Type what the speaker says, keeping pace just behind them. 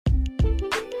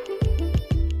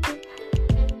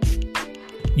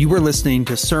You are listening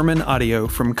to sermon audio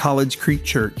from College Creek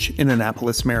Church in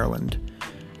Annapolis, Maryland.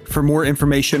 For more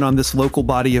information on this local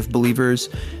body of believers,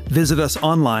 visit us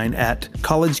online at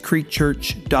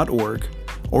collegecreekchurch.org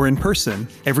or in person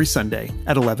every Sunday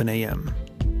at 11 a.m.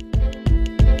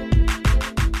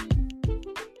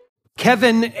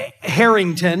 Kevin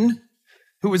Harrington,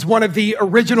 who was one of the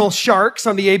original sharks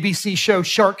on the ABC show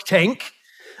Shark Tank,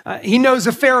 he knows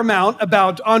a fair amount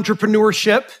about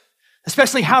entrepreneurship,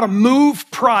 especially how to move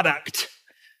product.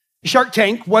 Shark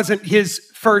Tank wasn't his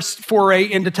first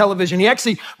foray into television. He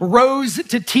actually rose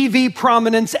to TV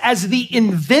prominence as the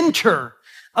inventor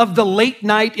of the late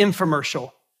night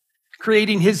infomercial,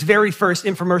 creating his very first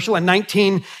infomercial in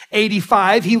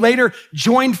 1985. He later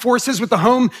joined forces with the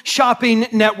Home Shopping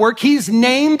Network. He's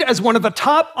named as one of the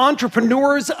top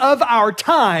entrepreneurs of our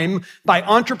time by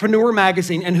Entrepreneur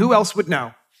Magazine. And who else would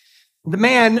know? The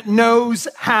man knows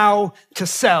how to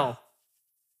sell.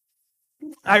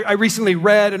 I recently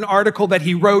read an article that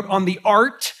he wrote on the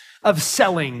art of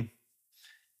selling,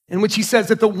 in which he says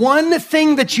that the one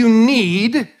thing that you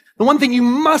need, the one thing you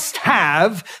must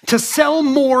have to sell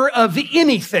more of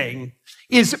anything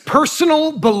is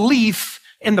personal belief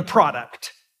in the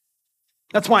product.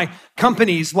 That's why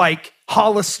companies like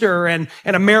Hollister and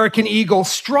American Eagle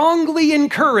strongly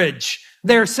encourage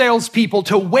their salespeople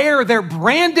to wear their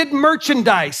branded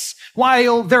merchandise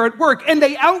while they're at work, and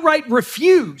they outright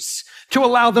refuse to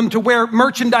allow them to wear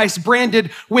merchandise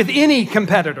branded with any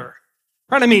competitor.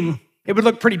 Right? I mean, it would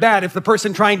look pretty bad if the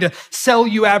person trying to sell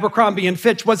you Abercrombie and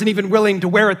Fitch wasn't even willing to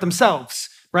wear it themselves,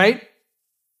 right?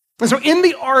 And so in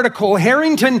the article,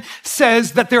 Harrington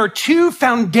says that there are two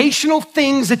foundational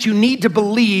things that you need to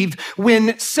believe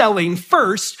when selling.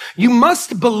 First, you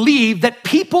must believe that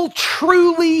people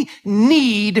truly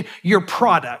need your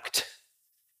product.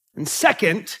 And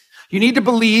second, you need to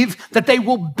believe that they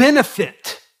will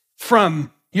benefit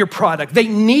from your product. They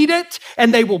need it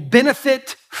and they will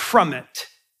benefit from it.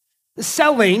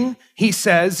 Selling, he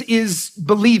says, is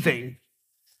believing.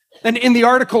 And in the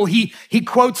article, he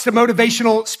quotes the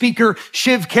motivational speaker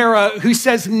Shiv Khera, who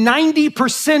says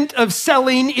 90% of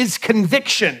selling is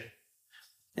conviction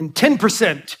and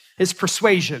 10% is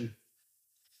persuasion.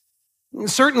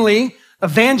 Certainly,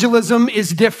 evangelism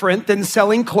is different than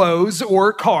selling clothes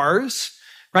or cars.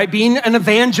 Right? Being an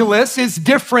evangelist is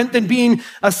different than being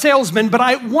a salesman, but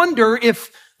I wonder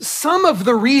if some of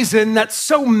the reason that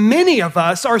so many of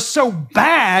us are so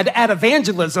bad at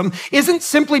evangelism isn't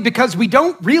simply because we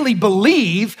don't really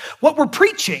believe what we're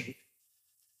preaching.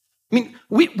 I mean,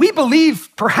 we believe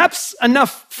perhaps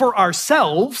enough for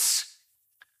ourselves,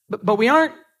 but we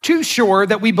aren't too sure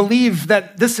that we believe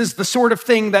that this is the sort of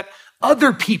thing that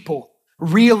other people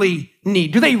really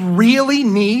need. Do they really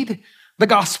need the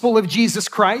gospel of Jesus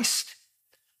Christ?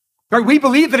 Right? We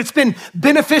believe that it's been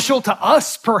beneficial to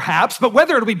us, perhaps, but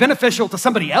whether it'll be beneficial to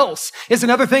somebody else is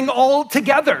another thing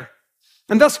altogether.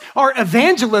 And thus, our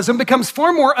evangelism becomes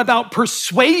far more about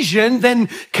persuasion than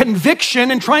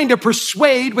conviction, and trying to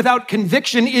persuade without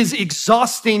conviction is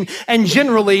exhausting and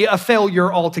generally a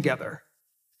failure altogether.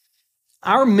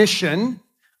 Our mission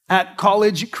at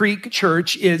College Creek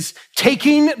Church is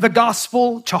taking the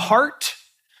gospel to heart,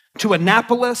 to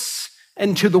Annapolis,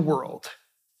 and to the world.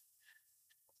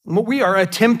 What we are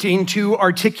attempting to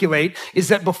articulate is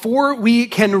that before we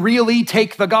can really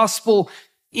take the gospel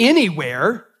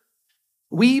anywhere,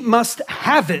 we must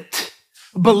have it,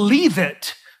 believe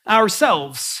it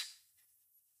ourselves.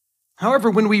 However,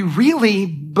 when we really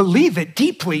believe it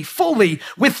deeply, fully,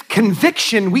 with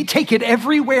conviction, we take it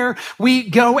everywhere we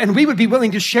go, and we would be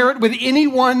willing to share it with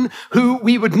anyone who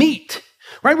we would meet.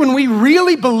 Right? When we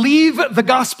really believe the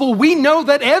gospel, we know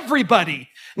that everybody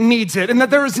needs it and that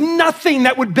there is nothing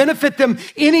that would benefit them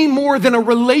any more than a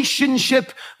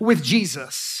relationship with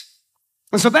Jesus.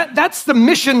 And so that's the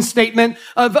mission statement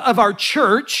of our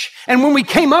church. And when we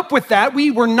came up with that,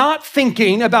 we were not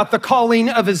thinking about the calling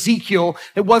of Ezekiel.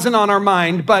 It wasn't on our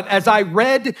mind. But as I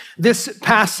read this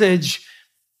passage,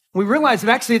 we realized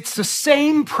that actually it's the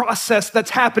same process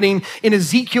that's happening in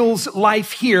Ezekiel's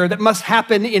life here that must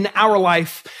happen in our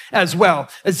life as well.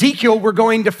 Ezekiel, we're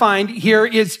going to find here,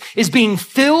 is being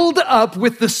filled up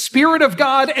with the Spirit of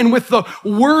God and with the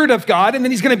Word of God. And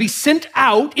then he's going to be sent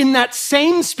out in that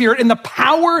same Spirit, in the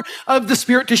power of the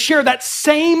Spirit, to share that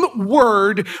same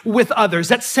word with others,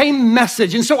 that same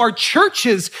message. And so our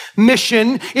church's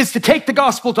mission is to take the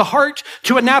gospel to heart,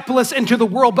 to Annapolis, and to the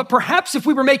world. But perhaps if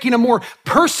we were making a more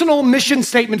personal mission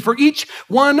statement for each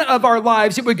one of our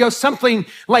lives, it would go something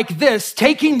like this: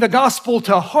 taking the gospel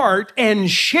to heart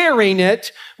and sharing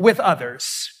it with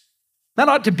others. That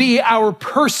ought to be our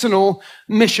personal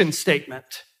mission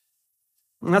statement.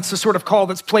 And that's the sort of call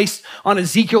that's placed on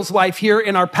Ezekiel's life here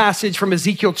in our passage from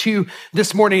Ezekiel 2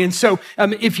 this morning. And so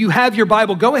if you have your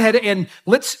Bible, go ahead and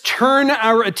let's turn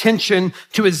our attention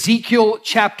to Ezekiel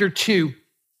chapter 2.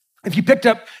 If you picked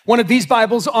up one of these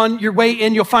Bibles on your way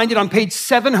in, you'll find it on page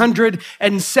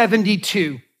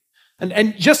 772.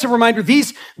 And just a reminder,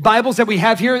 these Bibles that we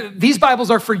have here, these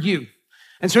Bibles are for you.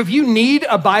 And so if you need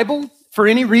a Bible for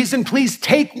any reason, please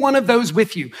take one of those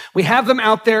with you. We have them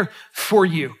out there for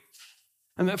you.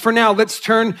 And for now, let's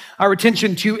turn our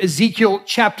attention to Ezekiel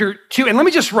chapter 2. And let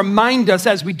me just remind us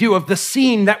as we do of the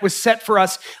scene that was set for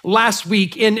us last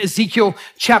week in Ezekiel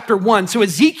chapter 1. So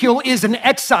Ezekiel is an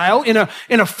exile in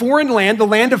a foreign land, the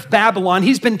land of Babylon.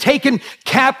 He's been taken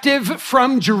captive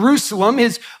from Jerusalem,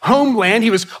 his homeland.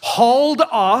 He was hauled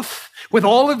off with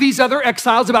all of these other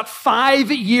exiles about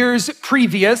 5 years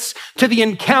previous to the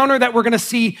encounter that we're going to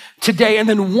see today. And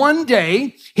then one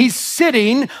day, he's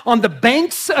sitting on the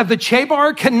banks of the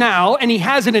Chebar Canal, and he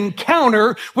has an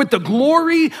encounter with the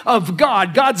glory of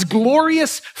God. God's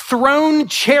glorious throne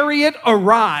chariot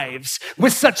arrives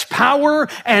with such power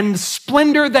and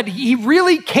splendor that he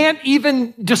really can't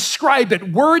even describe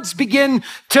it. Words begin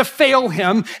to fail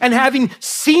him. And having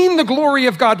seen the glory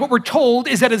of God, what we're told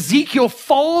is that Ezekiel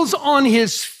falls on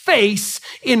his face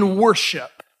in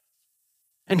worship.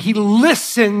 And he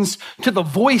listens to the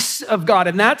voice of God.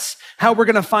 And that's how we're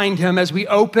going to find him as we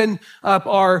open up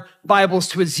our Bibles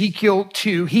to Ezekiel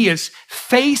 2. He is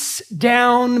face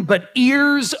down, but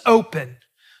ears open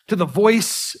to the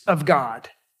voice of God.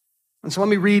 And so let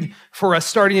me read for us,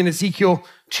 starting in Ezekiel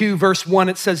 2, verse 1.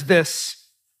 It says this,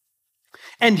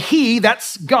 "And he,"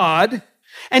 that's God,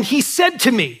 "and he said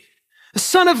to me,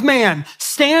 'Son of man,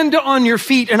 stand on your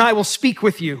feet and I will speak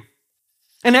with you.'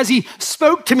 And as he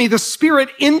spoke to me, the Spirit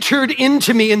entered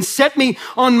into me and set me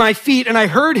on my feet, and I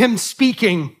heard him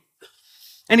speaking.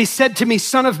 And he said to me,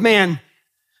 'Son of man,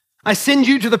 I send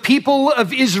you to the people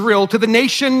of Israel, to the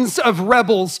nations of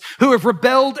rebels who have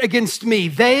rebelled against me.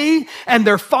 They and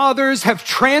their fathers have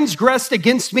transgressed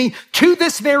against me to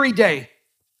this very day.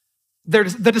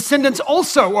 The descendants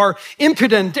also are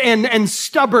impudent and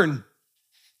stubborn.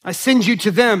 I send you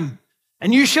to them,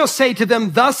 and you shall say to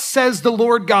them, thus says the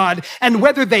Lord God, and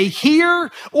whether they hear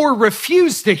or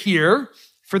refuse to hear,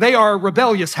 for they are a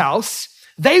rebellious house,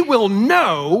 they will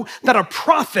know that a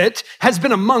prophet has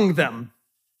been among them.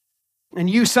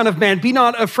 And you, son of man, be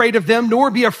not afraid of them,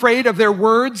 nor be afraid of their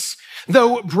words.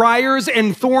 Though briars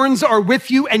and thorns are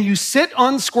with you, and you sit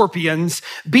on scorpions,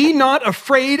 be not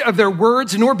afraid of their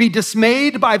words, nor be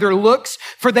dismayed by their looks,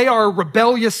 for they are a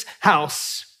rebellious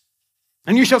house.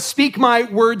 And you shall speak my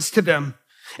words to them,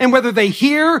 and whether they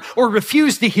hear or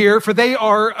refuse to hear, for they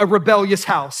are a rebellious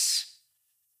house.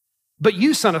 But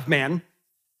you, son of man,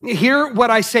 hear what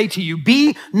I say to you.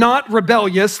 Be not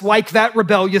rebellious like that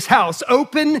rebellious house.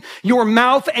 Open your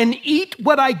mouth and eat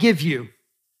what I give you.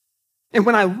 And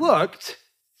when I looked,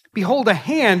 behold, a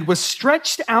hand was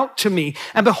stretched out to me,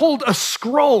 and behold, a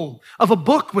scroll of a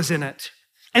book was in it.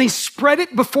 And he spread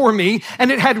it before me,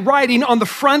 and it had writing on the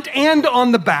front and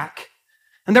on the back.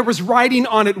 And there was writing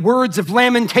on it words of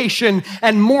lamentation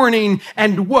and mourning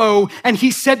and woe. And he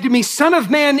said to me, son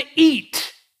of man,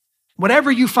 eat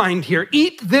whatever you find here.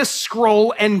 Eat this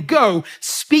scroll and go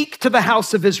speak to the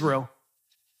house of Israel.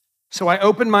 So I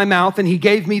opened my mouth, and he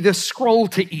gave me this scroll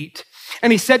to eat.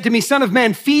 And he said to me, son of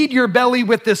man, feed your belly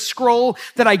with this scroll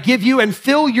that I give you, and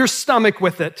fill your stomach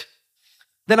with it.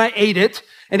 Then I ate it,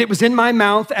 and it was in my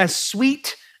mouth as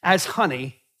sweet as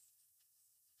honey.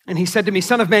 And he said to me,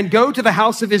 son of man, go to the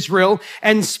house of Israel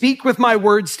and speak with my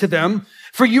words to them.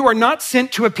 For you are not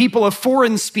sent to a people of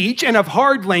foreign speech and of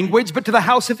hard language, but to the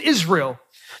house of Israel.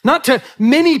 Not to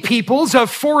many peoples of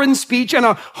foreign speech and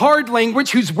a hard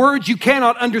language whose words you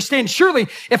cannot understand. Surely,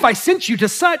 if I sent you to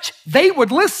such, they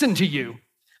would listen to you.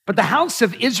 But the house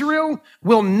of Israel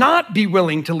will not be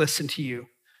willing to listen to you,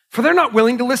 for they're not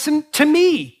willing to listen to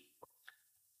me.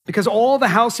 Because all the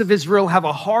house of Israel have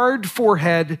a hard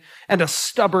forehead and a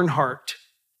stubborn heart.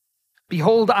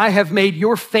 Behold, I have made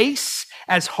your face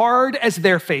as hard as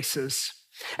their faces,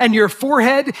 and your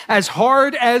forehead as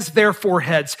hard as their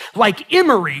foreheads. Like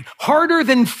emery, harder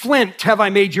than flint have I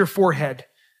made your forehead.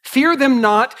 Fear them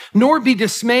not, nor be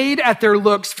dismayed at their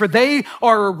looks, for they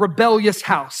are a rebellious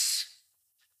house.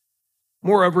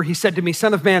 Moreover, he said to me,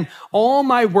 son of man, all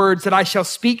my words that I shall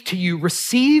speak to you,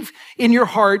 receive in your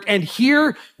heart and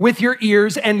hear with your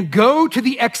ears, and go to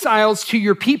the exiles, to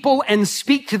your people, and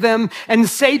speak to them and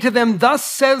say to them, thus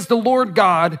says the Lord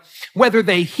God, whether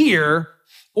they hear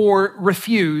or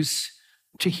refuse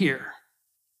to hear.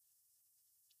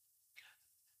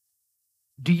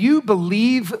 Do you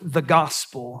believe the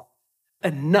gospel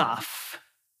enough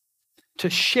to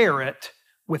share it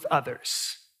with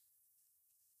others?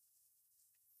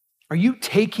 Are you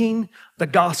taking the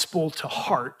gospel to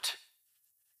heart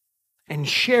and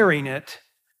sharing it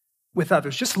with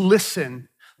others? Just listen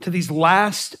to these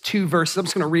last two verses. I'm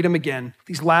just going to read them again.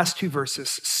 These last two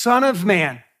verses. Son of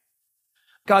man,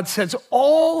 God says,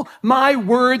 all my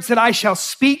words that I shall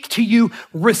speak to you,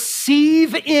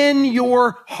 receive in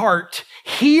your heart,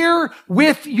 hear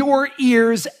with your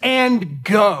ears, and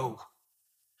go.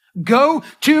 Go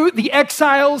to the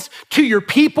exiles, to your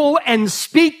people, and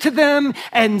speak to them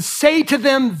and say to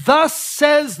them, thus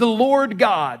says the Lord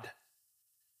God,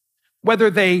 whether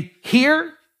they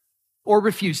hear or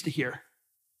refuse to hear.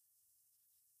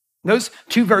 Those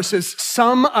two verses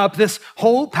sum up this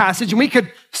whole passage, and we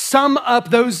could sum up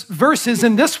those verses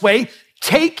in this way: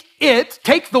 take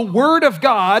the word of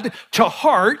God to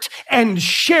heart and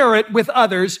share it with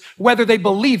others, whether they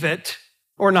believe it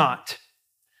or not.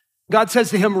 God says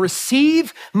to him,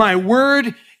 receive my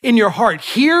word in your heart.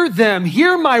 Hear them,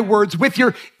 hear my words with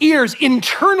your ears,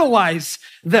 internalize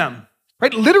them,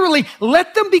 right? Literally,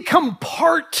 let them become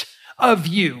part of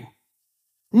you.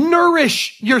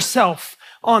 Nourish yourself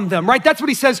on them, right? That's what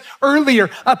he says earlier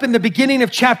up in the beginning of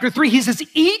chapter 3. He says,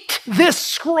 eat this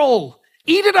scroll,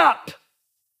 eat it up,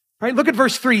 right? Look at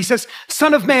verse 3. He says,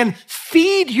 Son of man,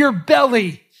 feed your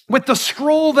belly with the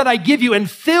scroll that I give you and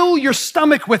fill your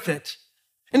stomach with it.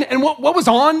 And what was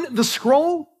on the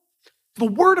scroll? The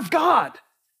word of God.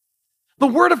 The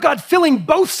word of God filling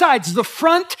both sides, the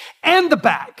front and the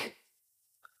back.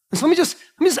 And so let me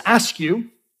just ask you,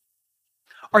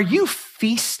 are you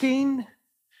feasting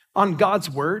on God's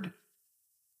word?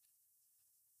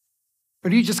 Or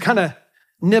do you just kind of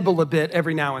nibble a bit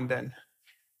every now and then?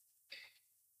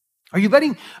 Are you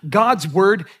letting God's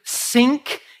word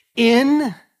sink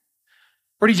in?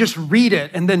 Or do you just read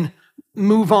it and then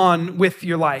move on with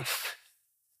your life?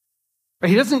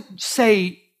 He doesn't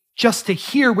say just to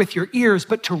hear with your ears,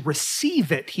 but to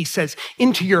receive it, he says,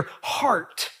 into your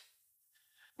heart.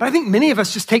 But I think many of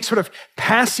us just take sort of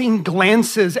passing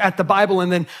glances at the Bible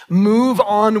and then move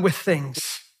on with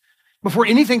things before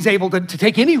anything's able to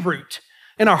take any root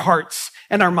in our hearts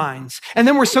and our minds. And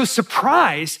then we're so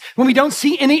surprised when we don't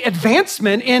see any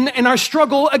advancement in our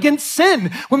struggle against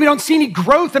sin, when we don't see any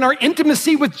growth in our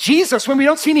intimacy with Jesus, when we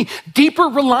don't see any deeper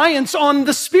reliance on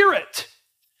the Spirit.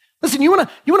 Listen, you want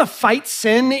to fight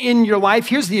sin in your life?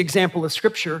 Here's the example of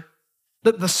Scripture.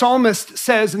 The psalmist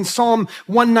says in Psalm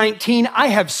 119, I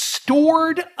have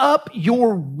stored up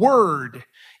your word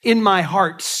in my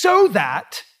heart so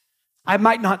that I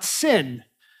might not sin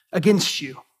against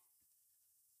you.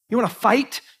 You want to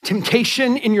fight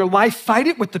temptation in your life? Fight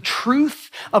it with the truth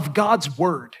of God's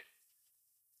word.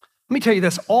 Let me tell you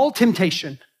this, all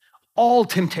temptation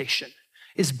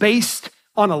is based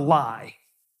on a lie.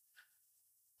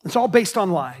 It's all based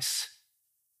on lies.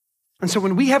 And so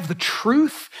when we have the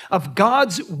truth of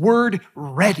God's word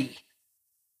ready,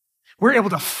 we're able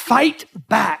to fight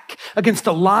back against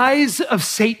the lies of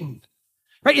Satan.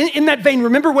 Right? In that vein,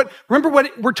 remember what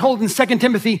we're told in 2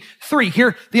 Timothy 3.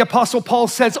 Here, the Apostle Paul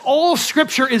says, all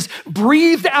scripture is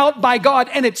breathed out by God,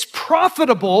 and it's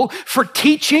profitable for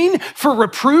teaching, for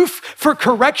reproof, for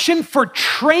correction, for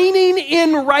training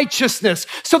in righteousness,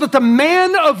 so that the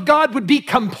man of God would be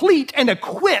complete and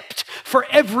equipped for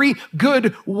every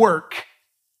good work.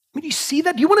 I mean, do you see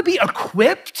that? Do you want to be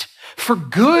equipped for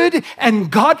good and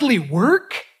godly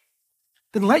work?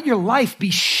 Then let your life be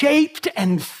shaped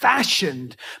and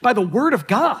fashioned by the word of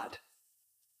God.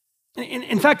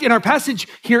 In fact, in our passage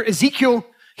here, Ezekiel,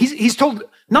 he's told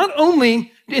not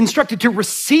only instructed to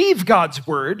receive God's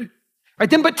word, right,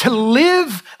 then, but to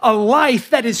live a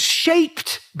life that is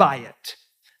shaped by it.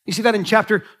 You see that in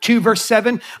chapter 2, verse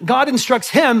 7. God instructs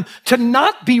him to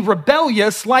not be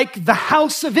rebellious like the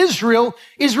house of Israel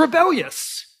is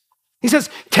rebellious. He says,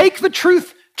 take the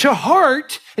truth to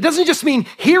heart. It doesn't just mean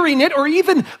hearing it or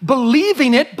even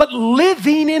believing it, but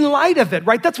living in light of it,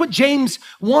 right? That's what James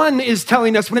 1 is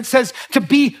telling us when it says to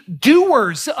be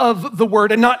doers of the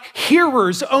word and not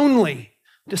hearers only,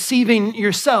 deceiving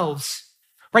yourselves,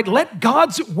 right? Let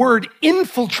God's word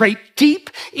infiltrate deep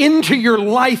into your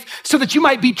life so that you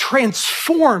might be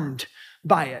transformed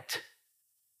by it.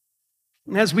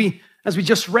 And as we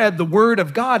just read, the word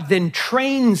of God then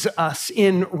trains us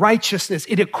in righteousness.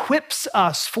 It equips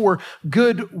us for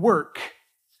good work.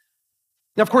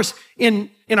 Now, of course, in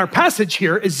our passage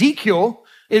here, Ezekiel,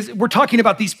 we're talking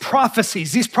about these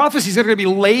prophecies. These prophecies are going to be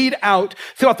laid out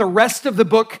throughout the rest of the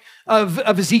book of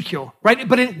Ezekiel, right?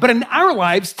 But in our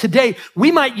lives today,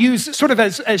 we might use sort of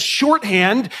as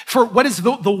shorthand for what is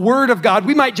the word of God.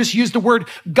 We might just use the word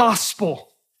gospel.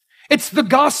 It's the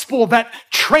gospel that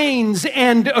trains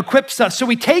and equips us. So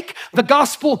we take the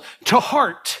gospel to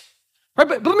heart. Right?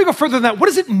 But let me go further than that. What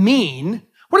does it mean?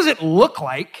 What does it look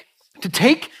like to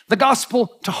take the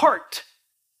gospel to heart?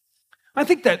 I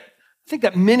think that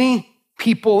many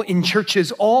people in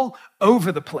churches all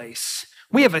over the place,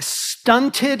 we have a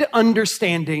stunted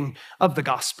understanding of the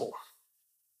gospel.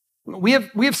 We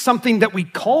have something that we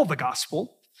call the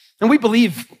gospel, and we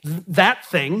believe that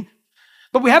thing,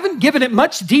 but we haven't given it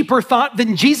much deeper thought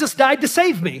than Jesus died to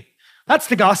save me. That's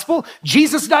the gospel.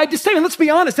 Jesus died to save me. Let's be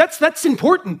honest, that's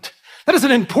important. That is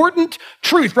an important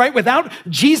truth, right? Without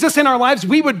Jesus in our lives,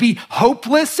 we would be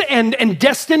hopeless and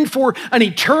destined for an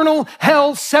eternal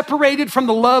hell, separated from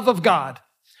the love of God.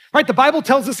 Right? The Bible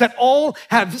tells us that all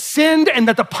have sinned and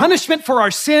that the punishment for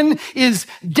our sin is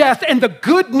death. And the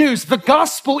good news, the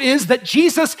gospel, is that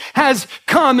Jesus has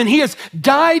come and he has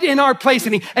died in our place,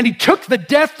 and he took the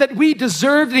death that we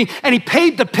deserved, and he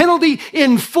paid the penalty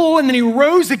in full, and then he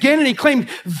rose again and he claimed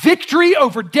victory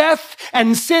over death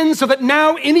and sin, so that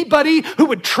now anybody who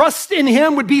would trust in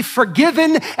him would be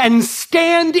forgiven and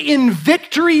stand in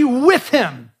victory with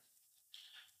him.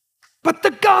 But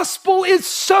the gospel is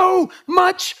so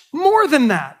much more than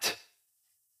that.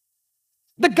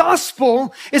 The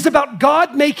gospel is about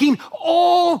God making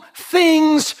all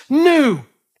things new.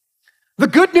 The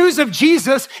good news of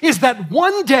Jesus is that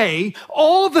one day,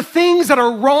 all the things that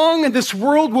are wrong in this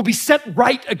world will be set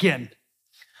right again.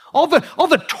 All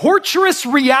the torturous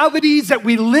realities that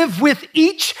we live with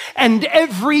each and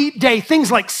every day,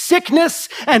 things like sickness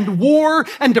and war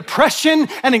and depression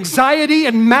and anxiety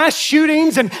and mass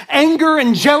shootings and anger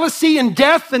and jealousy and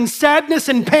death and sadness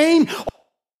and pain,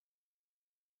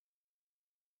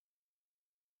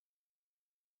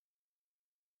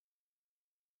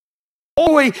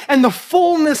 joy and the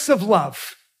fullness of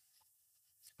love.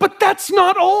 But that's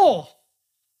not all.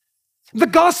 The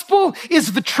gospel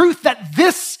is the truth that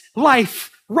this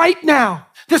life right now,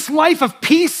 this life of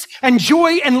peace and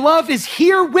joy and love, is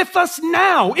here with us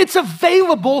now. It's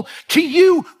available to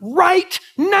you right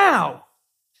now.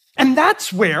 And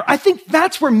I think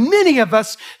that's where many of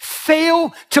us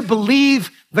fail to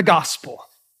believe the gospel.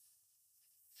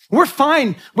 We're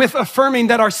fine with affirming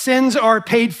that our sins are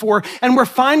paid for, and we're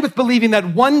fine with believing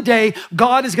that one day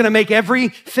God is going to make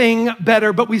everything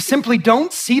better, but we simply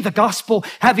don't see the gospel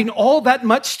having all that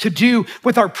much to do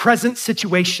with our present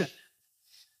situation.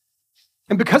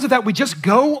 And because of that, we just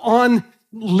go on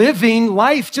living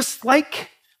life just like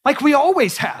we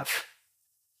always have.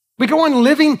 We go on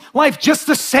living life just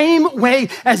the same way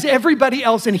as everybody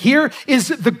else. And here is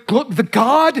the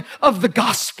God of the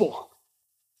gospel,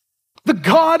 the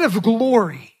God of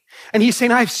glory. And he's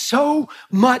saying, I have so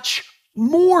much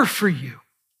more for you.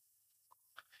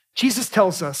 Jesus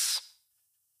tells us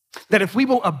that if we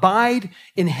will abide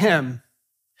in him,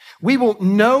 we will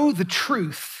know the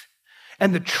truth,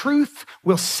 and the truth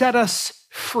will set us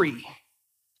free.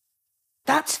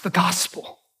 That's the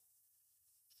gospel.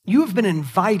 You have been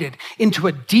invited into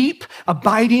a deep,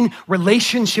 abiding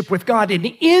relationship with God. And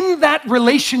in that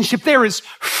relationship, there is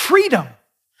freedom.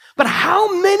 But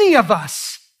how many of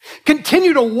us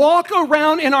continue to walk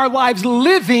around in our lives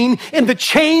living in the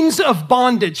chains of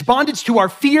bondage to our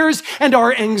fears and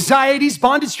our anxieties,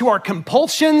 bondage to our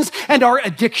compulsions and our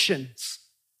addictions?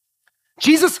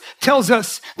 Jesus tells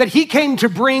us that he came to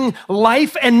bring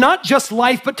life, and not just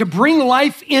life, but to bring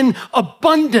life in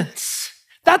abundance.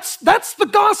 That's the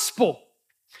gospel,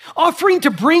 offering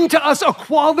to bring to us a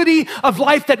quality of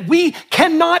life that we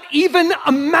cannot even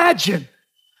imagine.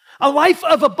 A life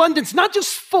of abundance, not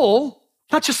just full,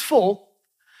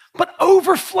 but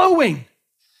overflowing.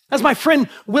 As my friend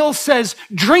Will says,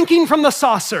 drinking from the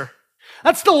saucer.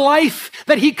 That's the life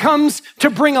that he comes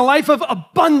to bring, a life of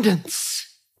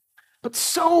abundance. But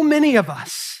so many of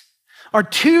us are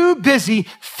too busy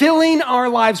filling our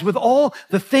lives with all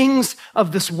the things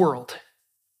of this world.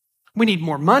 We need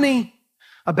more money,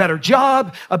 a better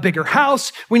job, a bigger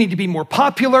house. We need to be more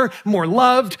popular, more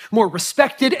loved, more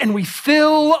respected, and we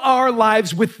fill our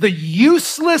lives with the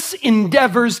useless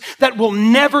endeavors that will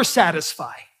never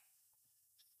satisfy.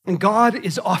 And God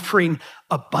is offering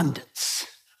abundance.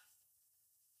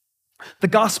 The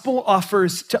gospel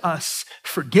offers to us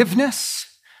forgiveness,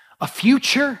 a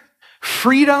future,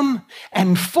 freedom,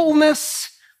 and fullness.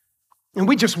 And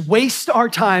we just waste our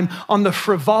time on the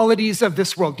frivolities of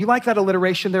this world. Do you like that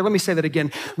alliteration there? Let me say that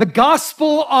again. The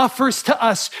gospel offers to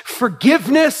us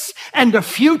forgiveness and a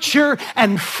future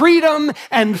and freedom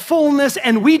and fullness,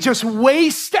 and we just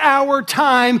waste our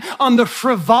time on the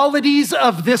frivolities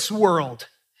of this world.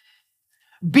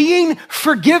 Being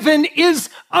forgiven is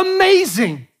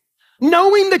amazing.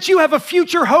 Knowing that you have a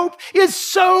future hope is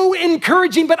so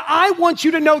encouraging, but I want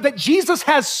you to know that Jesus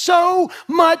has so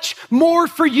much more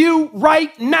for you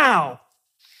right now.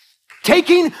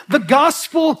 Taking the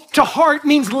gospel to heart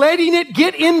means letting it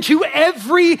get into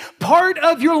every part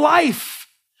of your life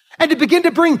and to begin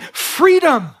to bring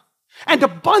freedom and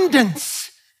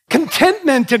abundance,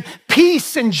 contentment and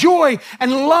peace and joy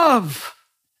and love.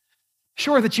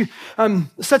 Sure, that you,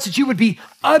 such that you would be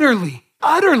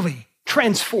utterly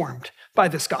transformed by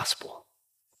this gospel.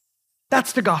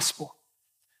 That's the gospel.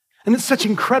 And it's such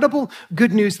incredible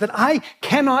good news that I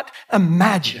cannot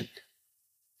imagine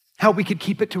how we could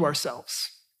keep it to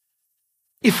ourselves.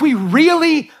 If we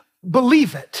really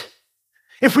believe it,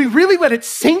 if we really let it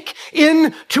sink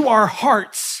into our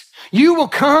hearts, you will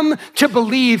come to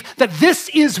believe that this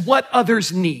is what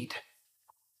others need.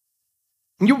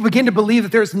 And you will begin to believe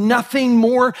that there's nothing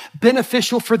more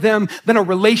beneficial for them than a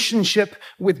relationship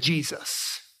with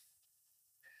Jesus.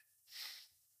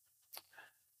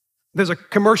 There's a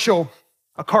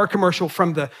car commercial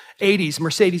from the 80s.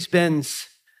 Mercedes-Benz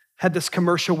had this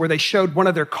commercial where they showed one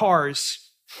of their cars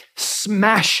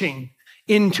smashing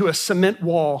into a cement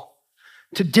wall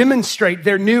to demonstrate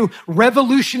their new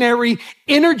revolutionary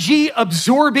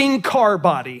energy-absorbing car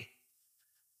body.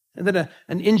 And then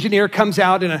an engineer comes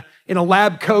out in a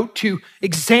lab coat to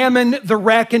examine the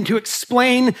wreck and to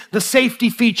explain the safety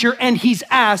feature. And he's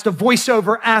asked, a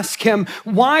voiceover asked him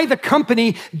why the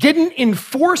company didn't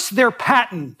enforce their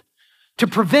patent to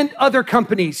prevent other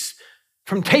companies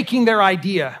from taking their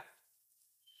idea.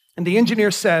 And the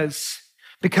engineer says,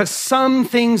 because some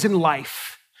things in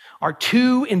life are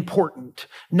too important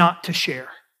not to share.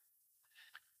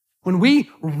 When we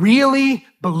really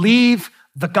believe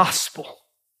the gospel,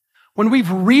 when we've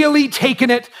really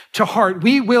taken it to heart,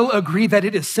 we will agree that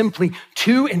it is simply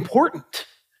too important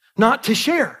not to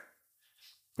share.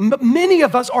 But many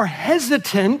of us are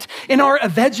hesitant in our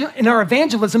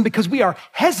evangelism because we are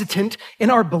hesitant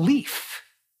in our belief.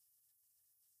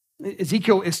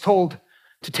 Ezekiel is told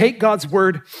to take God's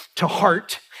word to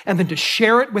heart and then to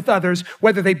share it with others,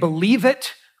 whether they believe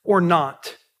it or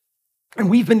not. And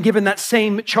we've been given that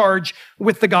same charge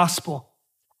with the gospel.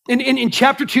 In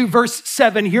chapter 2, verse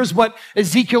 7, here's what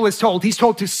Ezekiel is told. He's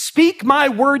told to speak my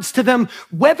words to them,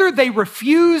 whether they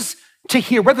refuse to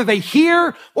hear, whether they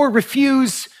hear or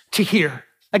refuse to hear.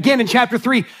 Again, in chapter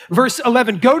 3, verse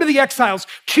 11, go to the exiles,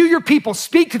 to your people,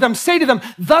 speak to them, say to them,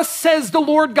 thus says the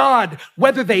Lord God,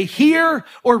 whether they hear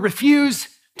or refuse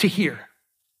to hear.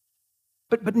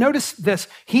 But notice this,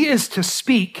 he is to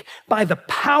speak by the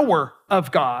power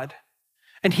of God,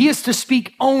 and he is to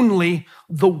speak only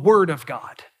the word of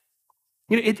God.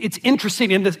 You know, it's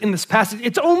interesting in this passage.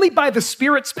 It's only by the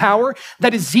Spirit's power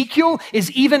that Ezekiel is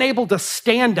even able to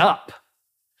stand up.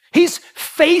 He's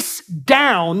face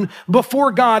down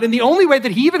before God, and the only way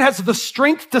that he even has the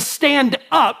strength to stand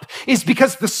up is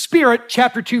because the Spirit,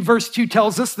 chapter 2, verse 2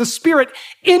 tells us, the Spirit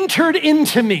entered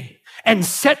into me and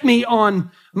set me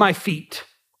on my feet.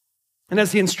 And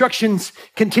as the instructions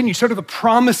continue, sort of the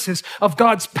promises of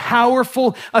God's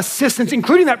powerful assistance,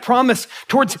 including that promise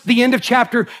towards the end of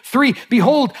chapter 3,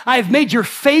 behold, I have made your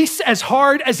face as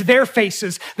hard as their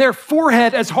faces, their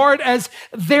forehead as hard as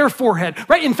their forehead,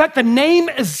 right? In fact, the name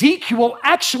Ezekiel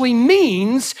actually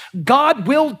means God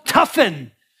will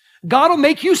toughen. God will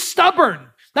make you stubborn.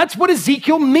 That's what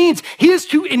Ezekiel means. He is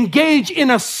to engage in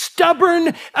a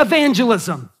stubborn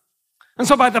evangelism. And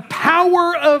so by the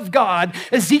power of God,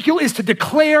 Ezekiel is to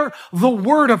declare the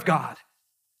word of God.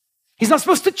 He's not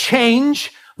supposed to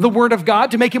change the word of God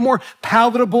to make it more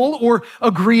palatable or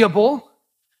agreeable.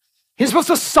 He's supposed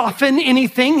to soften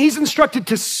anything. He's instructed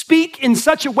to speak in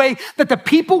such a way that the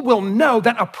people will know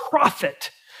that a prophet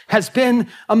has been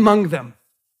among them.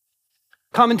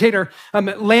 Commentator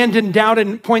Landon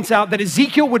Dowden points out that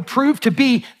Ezekiel would prove to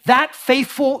be that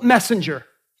faithful messenger.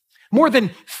 More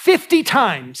than 50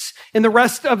 times in the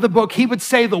rest of the book, he would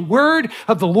say, the word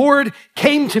of the Lord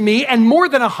came to me. And more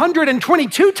than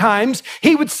 122 times,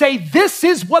 he would say, this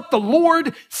is what the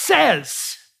Lord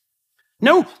says.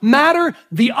 No matter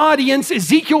the audience,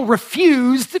 Ezekiel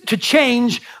refused to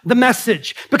change the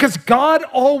message because God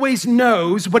always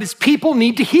knows what his people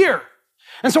need to hear.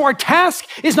 And so our task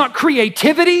is not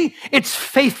creativity, it's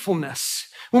faithfulness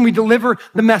when we deliver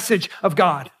the message of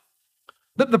God.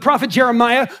 The prophet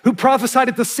Jeremiah, who prophesied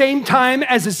at the same time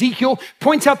as Ezekiel,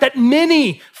 points out that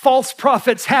many false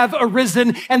prophets have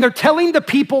arisen and they're telling the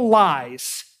people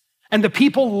lies, and the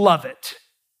people love it.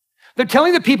 They're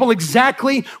telling the people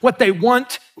exactly what they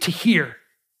want to hear.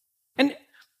 And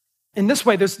in this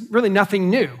way, there's really nothing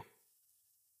new.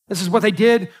 This is what they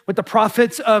did with the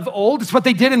prophets of old. It's what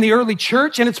they did in the early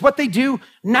church, and it's what they do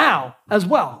now as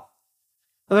well.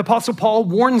 The Apostle Paul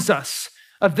warns us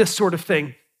of this sort of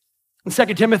thing. In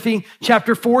 2 Timothy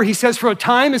chapter 4, he says, "For a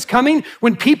time is coming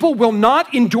when people will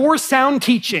not endure sound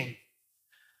teaching,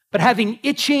 but having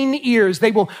itching ears,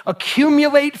 they will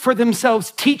accumulate for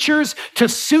themselves teachers to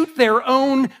suit their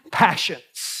own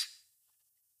passions.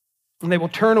 And they will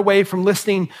turn away from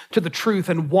listening to the truth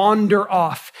and wander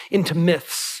off into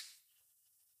myths."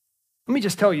 Let me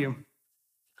just tell you,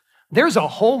 there's a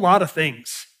whole lot of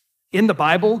things in the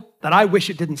Bible that I wish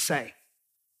it didn't say.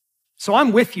 So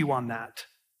I'm with you on that.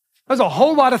 There's a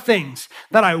whole lot of things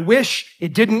that I wish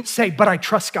it didn't say, but I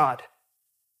trust God.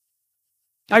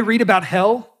 I read about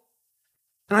hell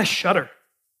and I shudder.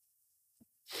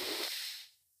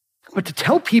 But to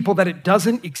tell people that it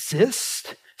doesn't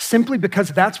exist simply because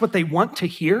that's what they want to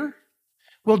hear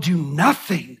will do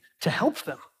nothing to help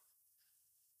them.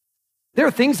 There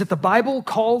are things that the Bible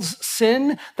calls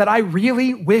sin that I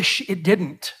really wish it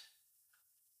didn't.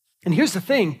 And here's the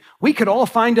thing, we could all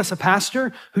find us a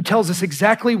pastor who tells us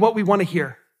exactly what we want to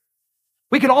hear.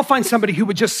 We could all find somebody who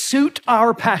would just suit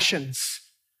our passions.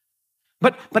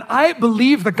 But I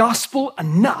believe the gospel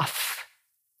enough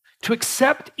to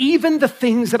accept even the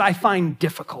things that I find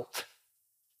difficult.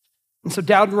 And so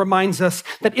Dowden reminds us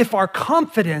that if our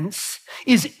confidence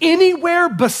is anywhere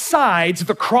besides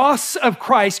the cross of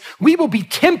Christ, we will be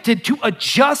tempted to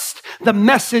adjust the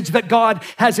message that God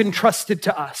has entrusted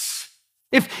to us.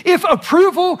 If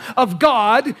approval of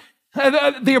God,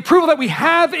 the approval that we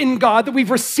have in God, that we've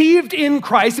received in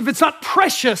Christ, if it's not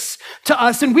precious to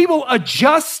us, then we will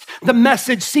adjust the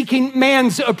message seeking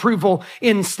man's approval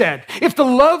instead. If the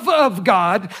love of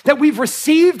God that we've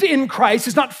received in Christ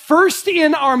is not first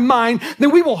in our mind,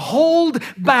 then we will hold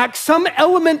back some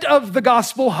element of the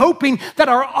gospel, hoping that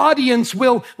our audience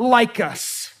will like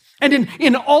us. And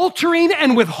in altering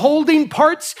and withholding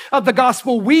parts of the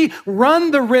gospel, we run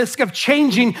the risk of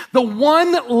changing the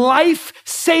one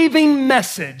life-saving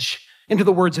message into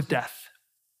the words of death.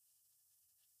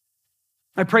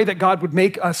 I pray that God would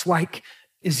make us like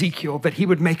Ezekiel, that he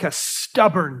would make us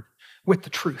stubborn with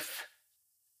the truth.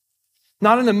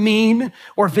 Not in a mean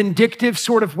or vindictive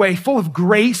sort of way, full of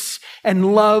grace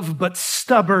and love, but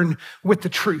stubborn with the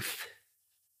truth.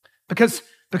 Because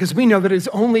we know that it is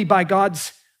only by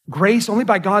God's grace, only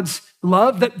by God's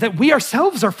love, that we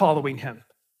ourselves are following him.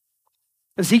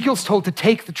 Ezekiel's told to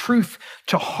take the truth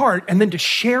to heart and then to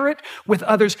share it with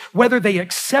others, whether they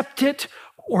accept it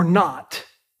or not.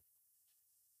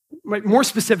 More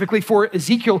specifically for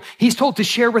Ezekiel, he's told to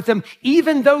share with them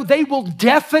even though they will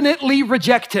definitely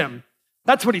reject him.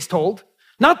 That's what he's told.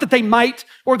 Not that they might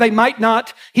or they might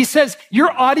not. He says,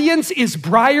 your audience is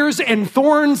briars and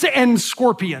thorns and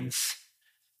scorpions.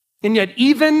 And yet,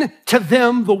 even to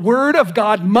them, the word of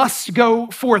God must go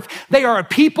forth. They are a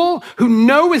people who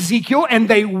know Ezekiel and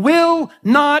they will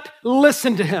not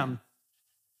listen to him.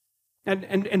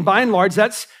 And by and large,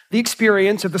 that's the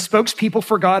experience of the spokespeople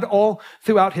for God all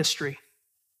throughout history.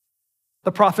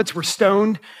 The prophets were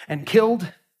stoned and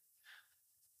killed.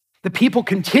 The people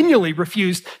continually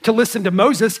refused to listen to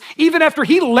Moses, even after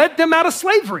he led them out of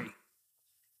slavery.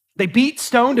 They beat,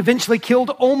 stoned, eventually killed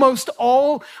almost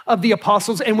all of the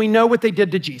apostles, and we know what they did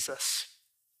to Jesus.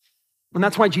 And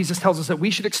that's why Jesus tells us that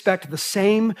we should expect the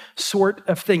same sort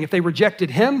of thing. If they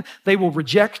rejected him, they will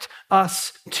reject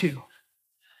us too.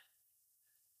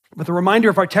 But the reminder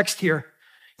of our text here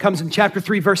comes in chapter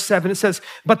 3, verse 7. It says,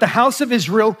 "But the house of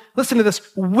Israel," listen to this,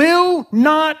 "will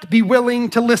not be willing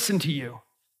to listen to you."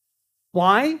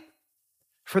 Why?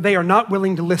 For they are not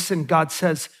willing to listen, God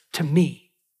says, to me.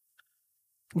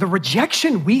 The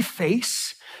rejection we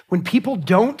face when people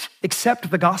don't accept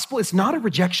the gospel is not a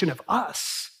rejection of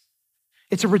us.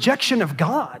 It's a rejection of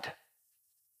God.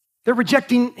 They're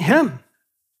rejecting him.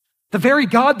 The very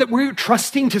God that we're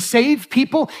trusting to save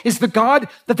people is the God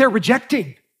that they're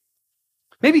rejecting.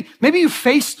 Maybe you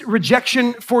faced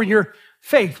rejection for your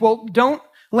faith. Well, don't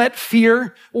let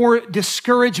fear or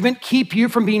discouragement keep you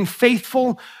from being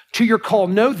faithful to your call.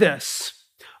 Know this.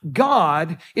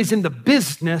 God is in the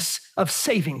business of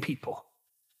saving people.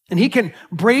 And he can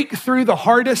break through the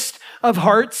hardest of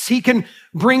hearts. He can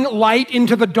bring light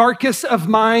into the darkest of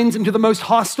minds, into the most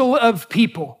hostile of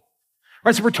people. All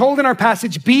right, so we're told in our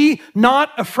passage, be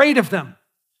not afraid of them.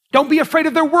 Don't be afraid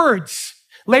of their words.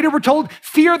 Later we're told,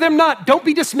 fear them not. Don't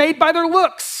be dismayed by their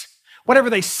looks. Whatever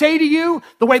they say to you,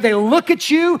 the way they look at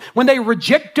you, when they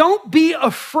reject, don't be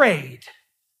afraid.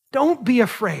 Don't be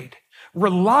afraid.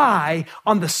 Rely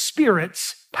on the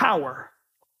Spirit's power.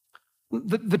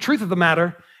 The truth of the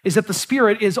matter is that the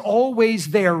Spirit is always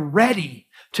there ready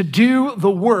to do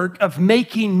the work of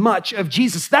making much of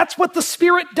Jesus. That's what the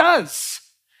Spirit does.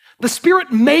 The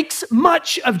Spirit makes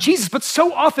much of Jesus, but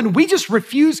so often we just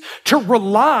refuse to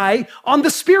rely on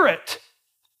the Spirit.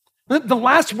 The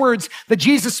last words that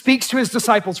Jesus speaks to his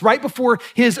disciples right before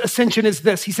his ascension is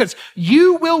this. He says,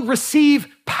 "You will receive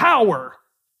power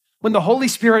when the Holy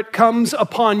Spirit comes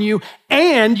upon you,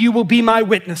 and you will be my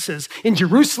witnesses in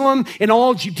Jerusalem, in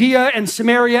all Judea and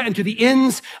Samaria, and to the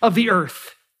ends of the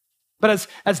earth." But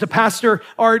as the pastor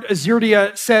Art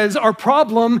Azurdia says, our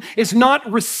problem is not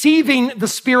receiving the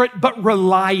Spirit, but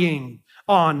relying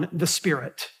on the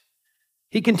Spirit.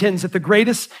 He contends that the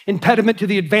greatest impediment to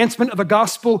the advancement of the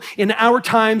gospel in our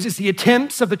times is the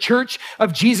attempts of the Church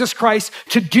of Jesus Christ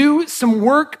to do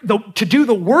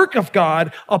the work of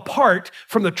God apart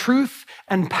from the truth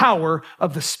and power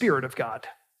of the Spirit of God.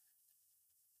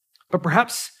 But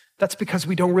perhaps that's because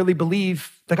we don't really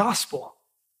believe the gospel.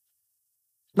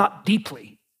 Not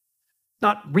deeply,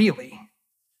 not really.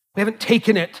 We haven't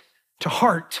taken it to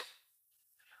heart.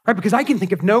 Right? Because I can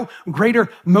think of no greater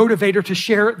motivator to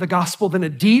share the gospel than a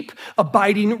deep,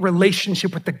 abiding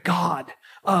relationship with the God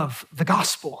of the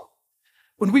gospel.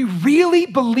 When we really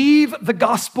believe the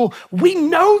gospel, we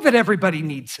know that everybody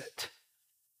needs it.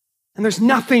 And there's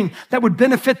nothing that would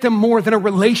benefit them more than a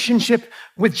relationship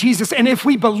with Jesus. And if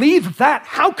we believe that,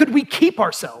 how could we keep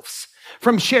ourselves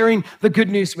from sharing the good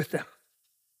news with them?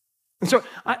 And so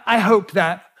I hope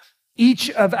that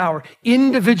each of our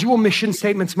individual mission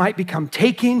statements might become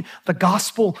taking the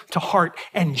gospel to heart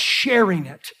and sharing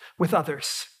it with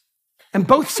others. And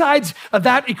both sides of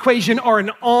that equation are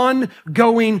an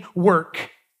ongoing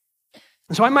work.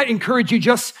 And so I might encourage you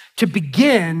just to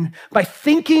begin by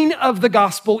thinking of the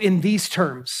gospel in these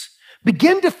terms.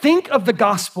 Begin to think of the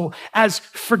gospel as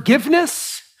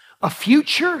forgiveness, a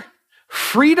future,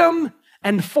 freedom,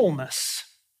 and fullness.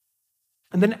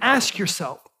 And then ask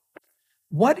yourself,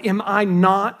 what am I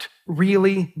not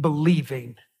really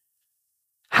believing?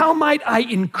 How might I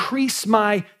increase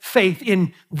my faith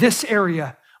in this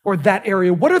area or that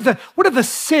area? What are the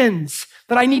sins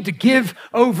that I need to give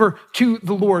over to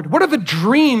the Lord? What are the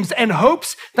dreams and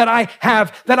hopes that I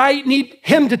have that I need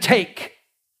him to take?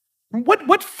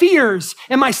 What fears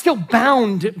am I still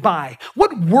bound by?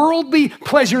 What worldly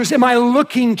pleasures am I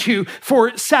looking to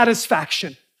for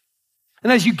satisfaction?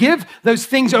 And as you give those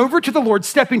things over to the Lord,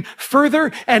 stepping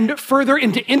further and further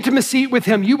into intimacy with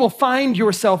him, you will find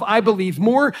yourself, I believe,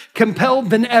 more compelled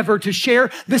than ever to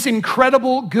share this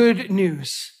incredible good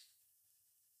news.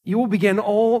 You will begin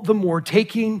all the more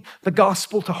taking the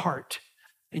gospel to heart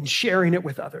and sharing it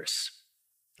with others.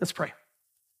 Let's pray.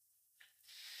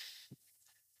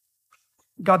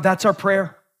 God, that's our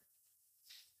prayer.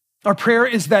 Our prayer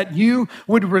is that you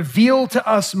would reveal to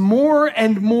us more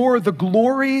and more the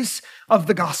glories of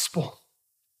the gospel.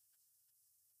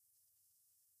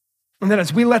 And that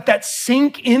as we let that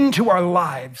sink into our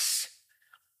lives,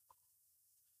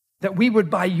 that we would,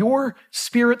 by your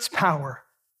Spirit's power,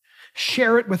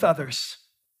 share it with others.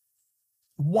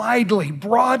 Widely,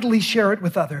 broadly share it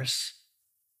with others.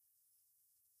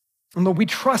 And Lord, we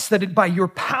trust that by your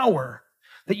power,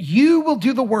 that you will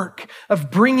do the work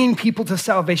of bringing people to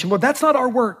salvation. Lord, that's not our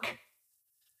work.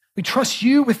 We trust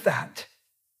you with that.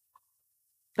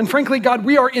 And frankly, God,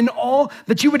 we are in awe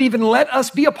that you would even let us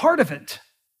be a part of it.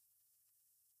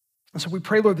 And so we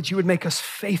pray, Lord, that you would make us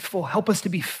faithful. Help us to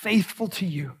be faithful to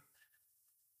you,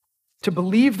 to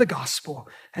believe the gospel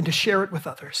and to share it with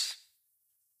others.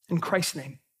 In Christ's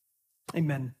name,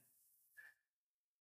 amen.